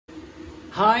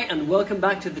Hi and welcome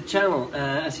back to the channel.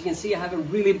 As you can see, I have a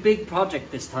really big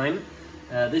project this time.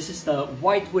 This is the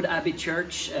Wightwood Abbey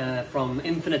Church from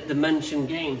Infinite Dimension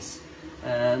Games.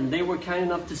 And they were kind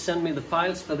enough to send me the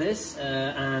files for this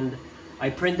and I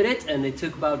printed it, and it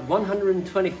took about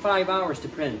 125 hours to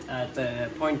print at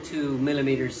 0.2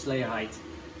 millimeters layer height,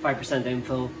 5%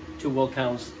 infill, 2 wall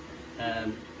counts,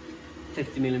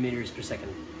 50 millimeters per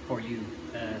second for you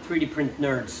 3D print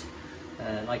nerds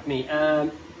like me.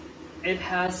 It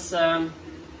has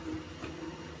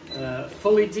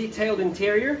fully detailed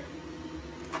interior.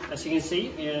 As you can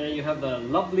see, you have the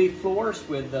lovely floors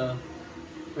with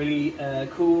really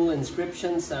cool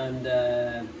inscriptions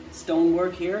and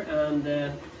stonework here,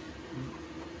 and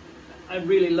I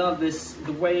really love this,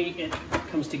 the way it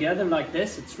comes together like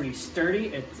this. It's really sturdy,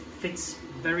 it fits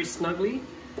very snugly,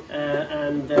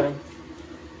 and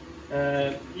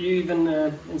you even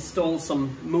install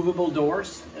some movable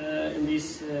doors in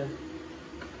these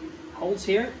holes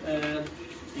here.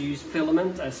 You use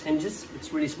filament as hinges.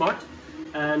 It's really smart.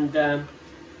 And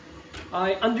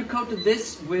I undercoated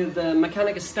this with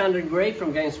Mechanica Standard Grey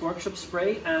from Games Workshop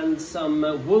spray and some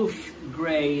Wolf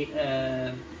Grey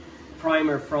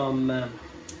primer from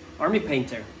Army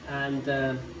Painter,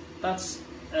 and that's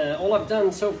all I've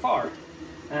done so far.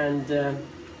 And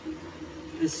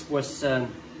this was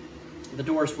the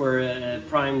doors were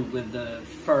primed with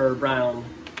fur brown,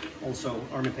 also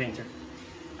Army Painter.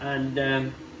 And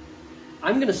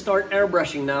I'm gonna start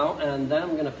airbrushing now, and then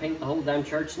I'm gonna paint the whole damn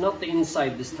church. Not the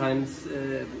inside this time.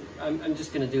 I'm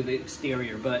just gonna do the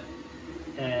exterior, but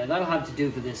that'll have to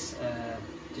do for this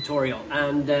tutorial.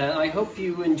 And I hope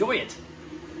you enjoy it.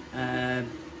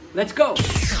 Let's go!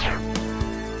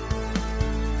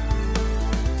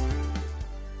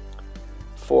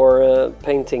 For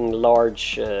painting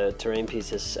large terrain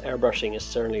pieces, airbrushing is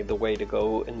certainly the way to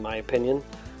go, in my opinion.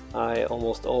 I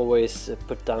almost always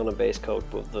put down a base coat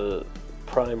with the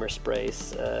primer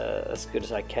sprays as good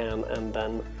as I can, and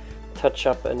then touch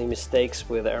up any mistakes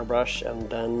with airbrush, and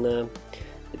then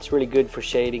it's really good for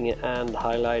shading and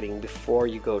highlighting before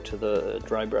you go to the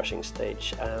dry brushing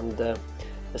stage, and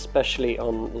especially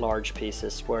on large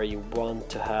pieces where you want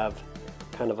to have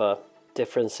kind of a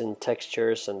difference in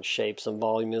textures and shapes and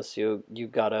volumes. You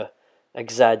gotta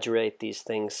exaggerate these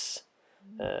things,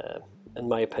 in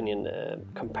my opinion,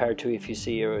 compared to if you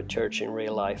see a church in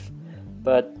real life.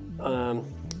 But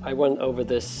I went over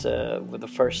this with the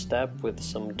first step with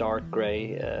some dark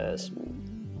gray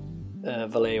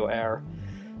Vallejo Air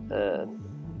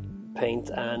paint,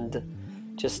 and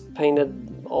just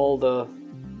painted all the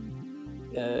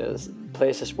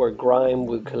places where grime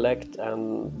would collect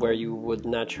and where you would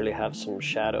naturally have some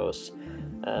shadows.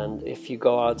 And if you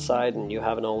go outside and you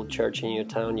have an old church in your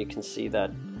town, you can see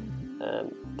that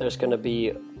there's going to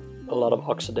be a lot of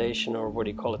oxidation, or what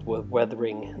do you call it,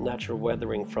 weathering, natural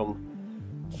weathering from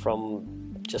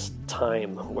just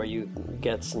time, where you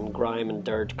get some grime and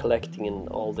dirt collecting in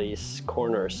all these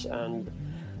corners. And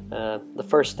the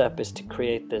first step is to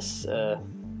create this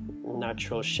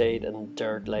natural shade and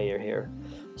dirt layer here.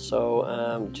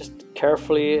 So just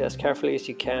as carefully as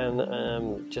you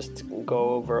can, just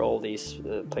go over all these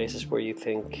places where you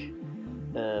think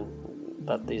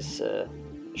that this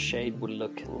shade would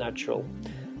look natural.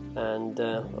 And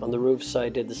on the roofs I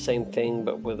did the same thing,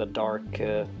 but with a dark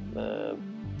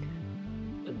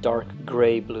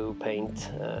gray blue paint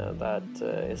that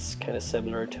is kind of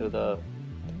similar to the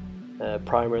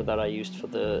primer that I used for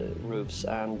the roofs,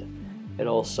 and it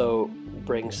also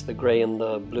brings the gray and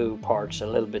the blue parts a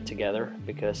little bit together,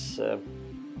 because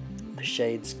the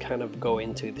shades kind of go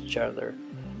into each other.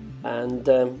 And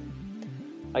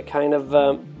I kind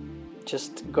of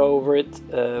just go over it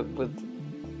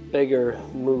with bigger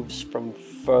moves from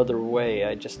further away.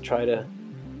 I just try to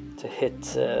hit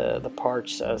the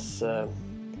parts as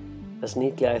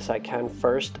neatly as I can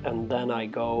first, and then I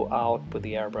go out with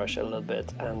the airbrush a little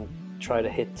bit and try to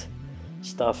hit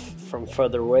stuff from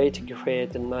further away to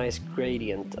create a nice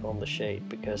gradient on the shade,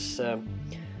 because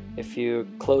if you're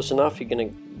close enough you're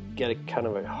gonna get a kind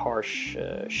of a harsh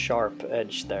sharp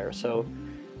edge there. So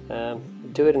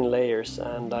do it in layers,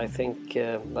 and I think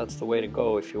that's the way to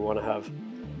go if you want to have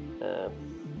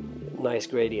nice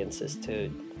gradients, is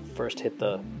to first hit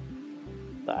the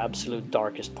absolute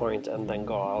darkest point and then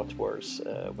go outwards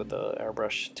with the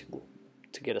airbrush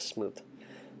to get a smooth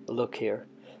look here.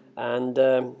 And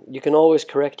you can always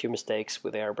correct your mistakes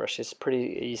with airbrush. It's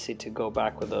pretty easy to go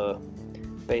back with a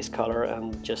base color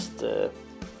and just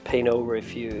paint over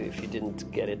if you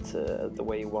didn't get it the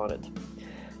way you wanted.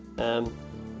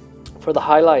 For the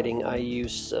highlighting I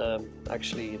use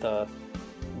actually the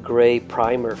gray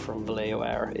primer from Vallejo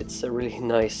Air. It's a really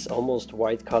nice, almost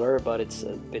white color, but it's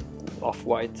a bit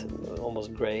off-white,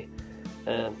 almost gray,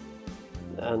 and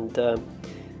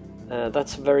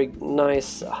that's a very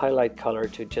nice highlight color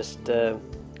to just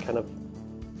kind of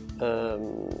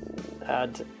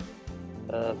add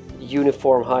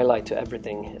uniform highlight to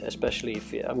everything. Especially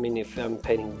if I'm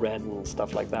painting red and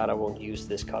stuff like that, I won't use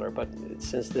this color, but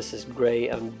since this is gray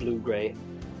and blue-gray,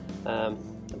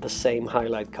 the same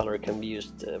highlight color can be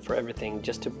used for everything,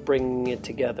 just to bring it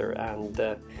together and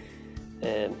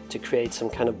to create some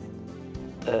kind of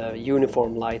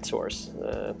uniform light source.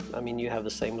 You have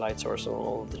the same light source on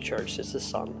all of the church, it's the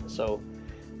sun, so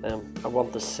I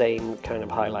want the same kind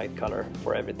of highlight color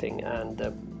for everything. And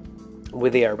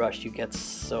with the airbrush you get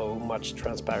so much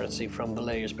transparency from the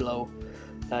layers below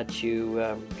that you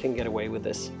can get away with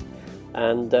this.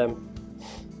 And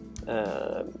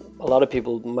a lot of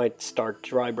people might start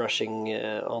dry brushing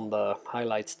on the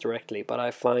highlights directly, but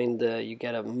I find you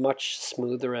get a much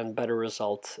smoother and better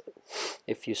result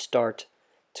if you start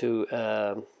to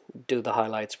do the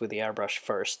highlights with the airbrush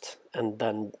first, and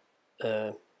then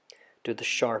do the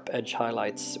sharp edge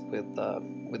highlights with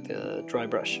the dry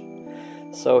brush.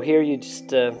 So here you just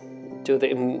do the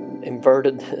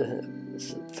inverted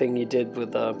thing you did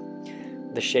with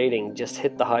the shading. Just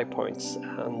hit the high points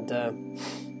and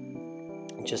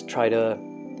just try to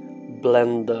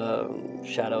blend the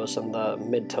shadows and the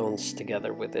midtones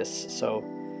together with this. So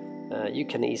you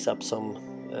can ease up some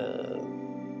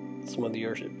of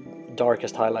your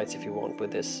darkest highlights if you want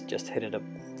with this. Just hit it up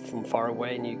from far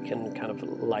away and you can kind of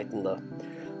lighten the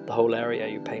whole area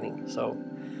you're painting. So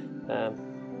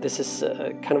this is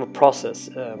kind of a process.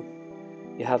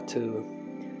 You have to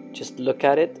just look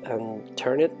at it and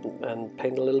turn it and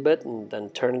paint a little bit and then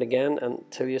turn it again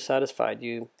until you're satisfied.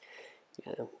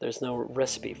 There's no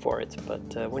recipe for it,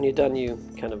 but when you're done you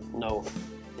kind of know.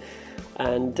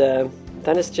 And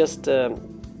then it's just a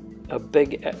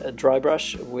big dry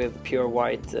brush with pure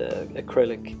white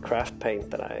acrylic craft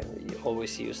paint that I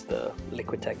always use, the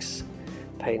Liquitex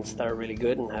paints that are really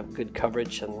good and have good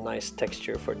coverage and nice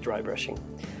texture for dry brushing.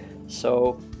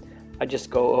 So I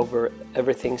just go over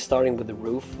everything, starting with the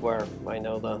roof, where I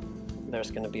know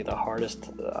there's going to be the hardest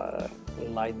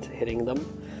light hitting them,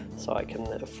 so I can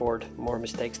afford more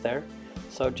mistakes there.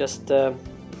 So just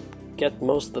get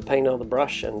most of the paint on the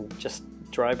brush and just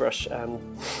dry brush. And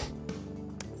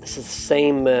this is the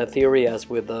same theory as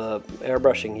with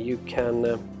airbrushing. You can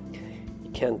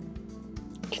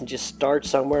just start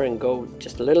somewhere and go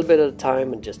just a little bit at a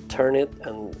time and just turn it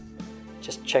and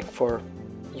just check for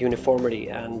uniformity,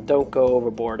 and don't go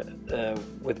overboard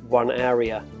with one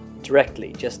area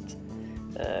directly. Just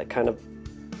kind of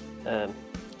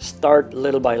start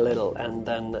little by little and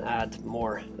then add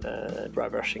more dry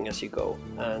brushing as you go,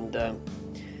 and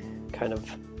kind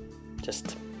of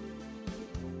just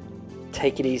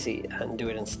take it easy and do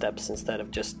it in steps instead of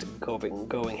just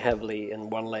going heavily in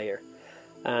one layer.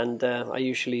 And I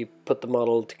usually put the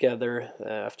model together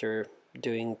after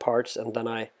doing parts, and then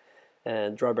I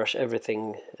dry brush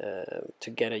everything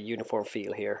to get a uniform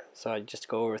feel here. So I just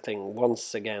go over everything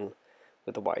once again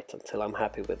with the white until I'm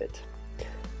happy with it.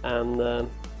 And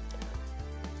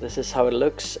this is how it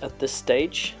looks at this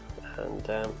stage.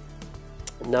 And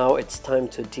now it's time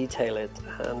to detail it.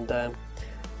 And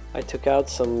I took out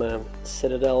some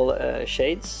Citadel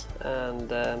shades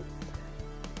and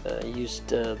used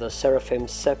the Seraphim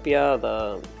Sepia,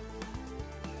 the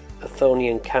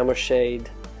Athonian Camo shade,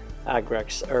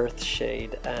 Agrax Earth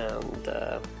shade, and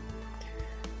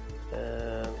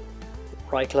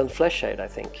Reichland Flesh shade, I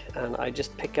think. And I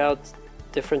just pick out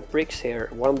different bricks here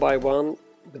one by one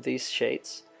with these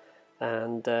shades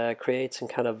and create some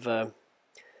kind of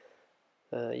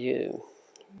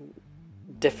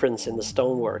difference in the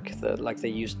stonework. Like they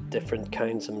used different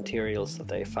kinds of materials that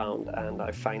they found, and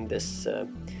I find this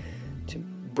to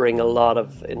bring a lot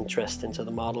of interest into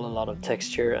the model, a lot of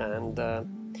texture, and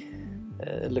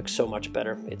it looks so much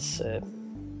better. It's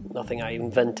nothing I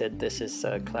invented. This is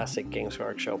a classic Games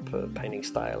Workshop painting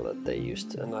style that they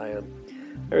used, and I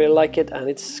really like it. And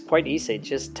it's quite easy. It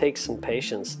just takes some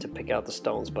patience to pick out the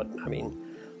stones, but I mean,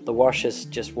 the washes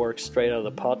just work straight out of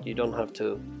the pot. You don't have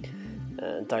to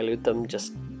dilute them,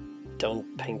 just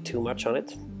don't paint too much on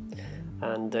it.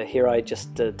 And here I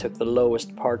just took the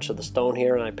lowest parts of the stone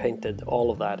here and I painted all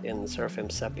of that in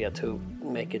Seraphim Sepia to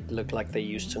make it look like they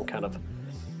used some kind of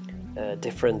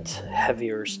different,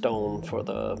 heavier stone for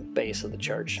the base of the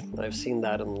church. I've seen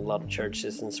that in a lot of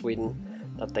churches in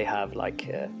Sweden, that they have like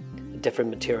a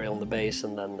different material on the base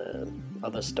and then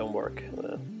other stonework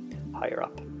higher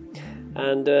up.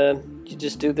 And you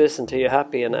just do this until you're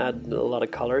happy and add a lot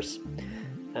of colors.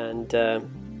 And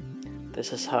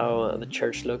this is how the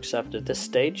church looks after this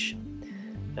stage.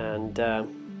 And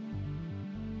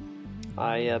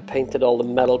I painted all the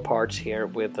metal parts here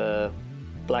with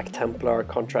Black Templar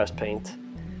contrast paint.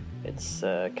 It's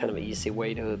kind of an easy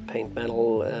way to paint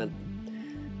metal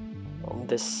on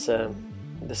this.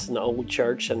 This is an old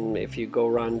church, and if you go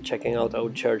around checking out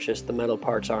old churches, the metal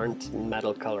parts aren't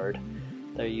metal colored.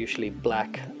 They're usually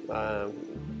black,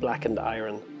 blackened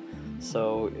iron.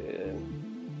 So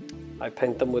I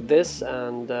paint them with this,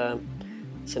 and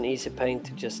it's an easy paint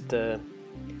to just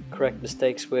correct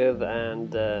mistakes with,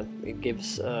 and it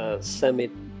gives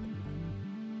semi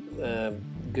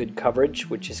good coverage,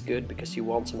 which is good because you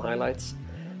want some highlights.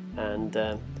 And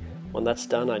when that's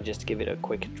done, I just give it a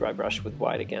quick dry brush with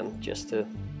white again, just to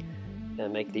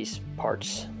make these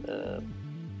parts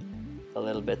a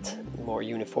little bit more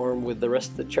uniform with the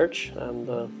rest of the church, and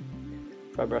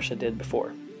dry brush I did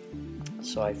before.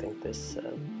 So I think this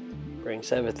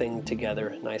brings everything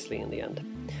together nicely in the end.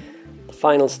 The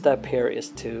final step here is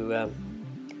to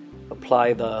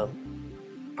apply the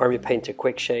Army Painter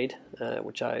Quick Shade,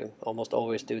 which I almost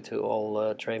always do to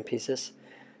all terrain pieces.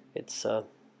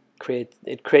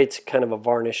 It creates kind of a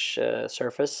varnish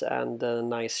surface and a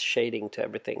nice shading to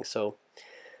everything. So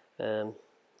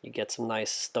you get some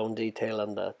nice stone detail,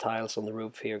 and the tiles on the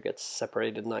roof here gets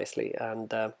separated nicely,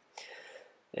 and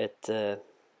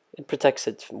it protects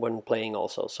it when playing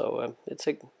also. So it's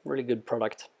a really good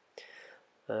product.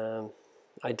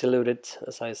 I dilute it,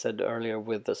 as I said earlier,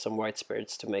 with some white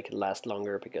spirits to make it last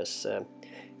longer, because it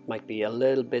might be a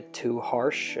little bit too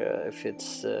harsh if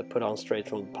it's put on straight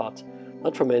from the pot.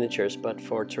 Not for miniatures, but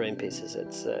for terrain pieces,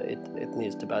 it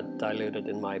needs to be diluted,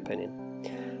 in my opinion.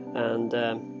 And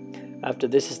after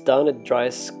this is done, it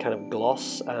dries kind of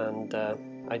gloss, and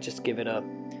I just give it a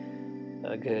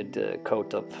good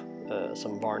coat of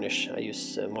some varnish. I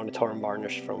use mordheim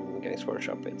varnish from Games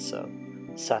Workshop. It's a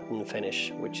satin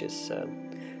finish, which is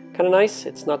kind of nice.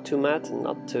 It's not too matte and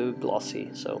not too glossy,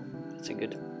 so it's a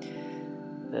good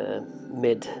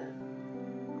mid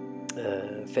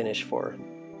finish for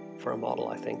a model,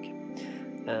 I think.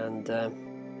 And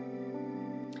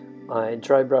I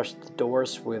dry brushed the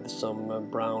doors with some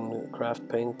brown craft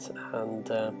paint, and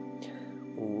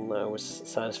when I was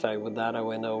satisfied with that, I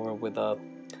went over with a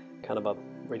kind of a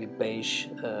really beige,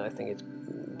 I think it's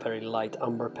very light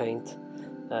umber paint,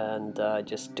 and I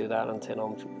just do that until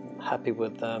I'm happy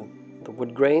with the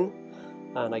wood grain,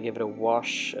 and I give it a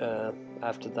wash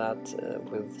after that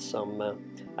with some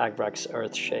Agrax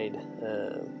Earth shade,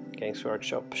 Games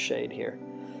Workshop shade here.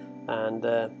 And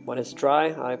when it's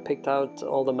dry, I picked out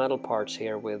all the metal parts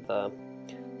here with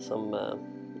some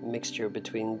mixture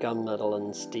between gunmetal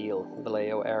and steel,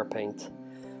 Vallejo air paint,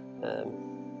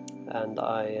 and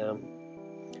I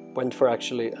went for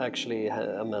actually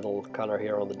a metal color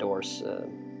here on the doors,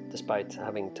 despite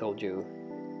having told you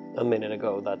a minute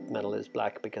ago that metal is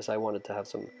black, because I wanted to have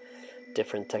some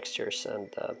different textures, and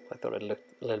I thought it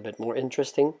looked a little bit more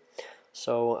interesting.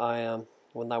 So I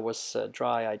when that was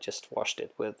dry, I just washed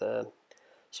it with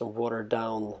some watered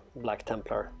down Black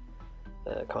Templar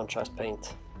contrast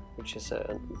paint, which is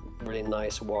a really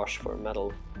nice wash for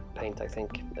metal paint. I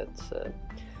think it's a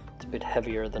bit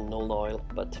heavier than Nuln Oil,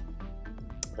 but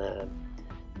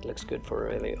it looks good for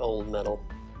really old metal.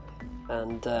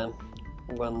 And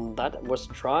when that was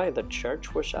dry, the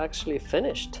church was actually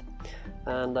finished,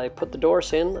 and I put the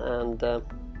doors in, and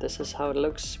this is how it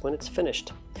looks when it's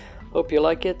finished. Hope you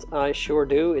like it. I sure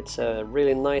do. It's a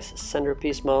really nice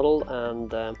centerpiece model,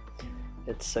 and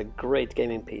it's a great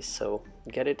gaming piece, so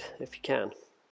get it if you can.